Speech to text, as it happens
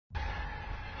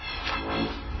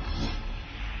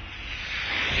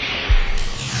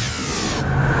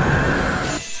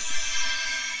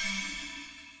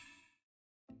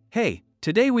Hey,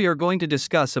 today we are going to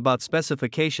discuss about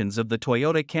specifications of the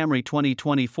Toyota Camry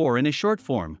 2024 in a short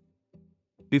form.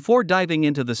 Before diving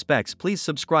into the specs, please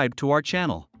subscribe to our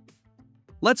channel.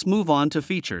 Let's move on to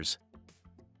features.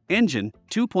 Engine,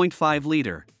 2.5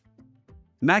 liter.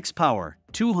 Max power,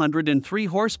 203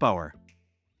 horsepower.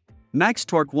 Max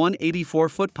torque, 184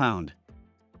 foot-pound.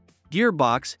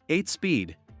 Gearbox,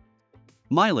 8-speed.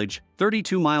 Mileage,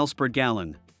 32 miles per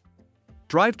gallon.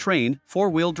 Drivetrain,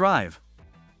 4-wheel drive.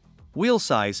 Wheel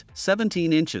size,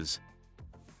 17 inches.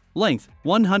 Length,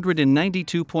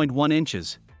 192.1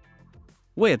 inches.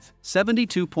 Width,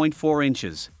 72.4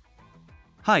 inches.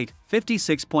 Height,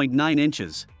 56.9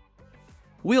 inches.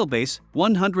 Wheelbase,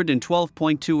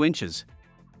 112.2 inches.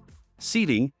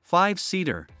 Seating,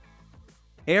 5-seater.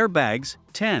 Airbags,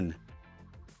 10.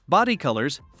 Body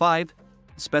colors, 5.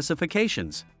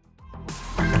 Specifications.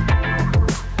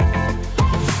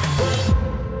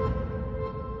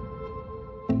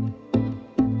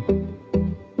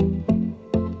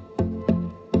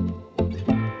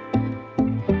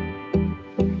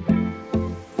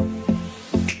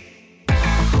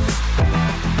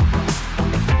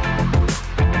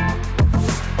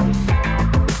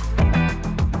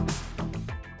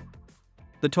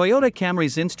 The Toyota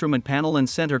Camry's instrument panel and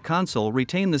center console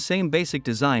retain the same basic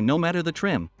design no matter the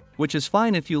trim, which is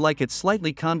fine if you like its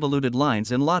slightly convoluted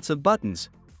lines and lots of buttons.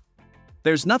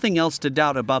 There's nothing else to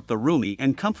doubt about the roomy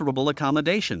and comfortable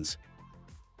accommodations.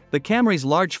 The Camry's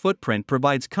large footprint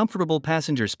provides comfortable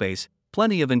passenger space,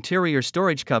 plenty of interior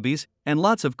storage cubbies, and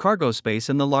lots of cargo space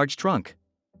in the large trunk.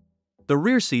 The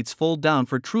rear seats fold down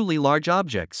for truly large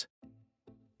objects.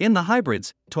 In the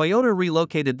hybrids, Toyota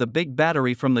relocated the big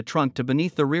battery from the trunk to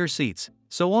beneath the rear seats,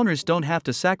 so owners don't have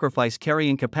to sacrifice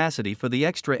carrying capacity for the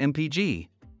extra MPG.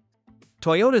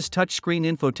 Toyota's touchscreen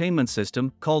infotainment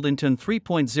system, called Entune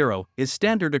 3.0, is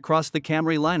standard across the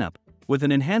Camry lineup, with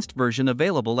an enhanced version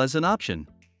available as an option.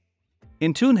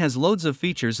 Entune has loads of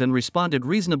features and responded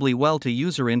reasonably well to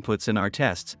user inputs in our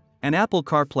tests, and Apple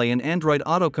CarPlay and Android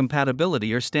Auto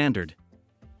compatibility are standard.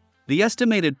 The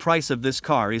estimated price of this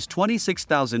car is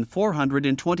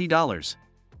 $26,420.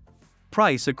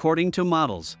 Price according to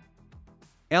models.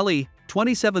 LE,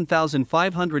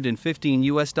 $27,515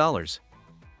 US.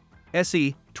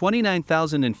 SE,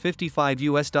 $29,055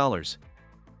 US.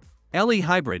 LE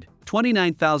Hybrid,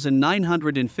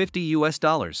 $29,950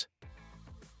 US.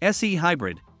 SE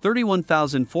Hybrid,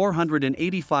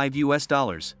 $31,485 US.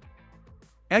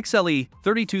 XLE,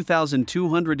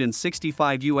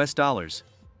 $32,265 US.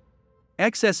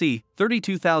 XSE,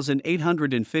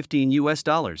 $32,815 US.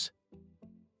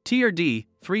 TRD,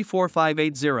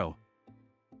 34580.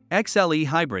 XLE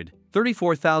Hybrid,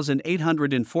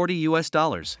 $34,840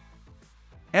 US.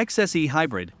 XSE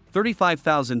Hybrid,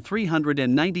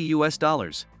 $35,390 US.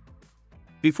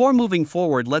 Before moving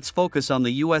forward, let's focus on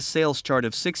the US sales chart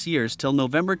of 6 years till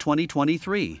November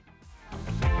 2023.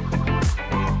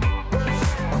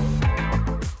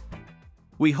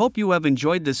 We hope you have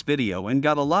enjoyed this video and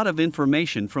got a lot of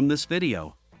information from this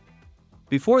video.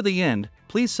 Before the end,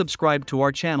 please subscribe to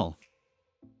our channel.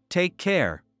 Take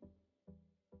care.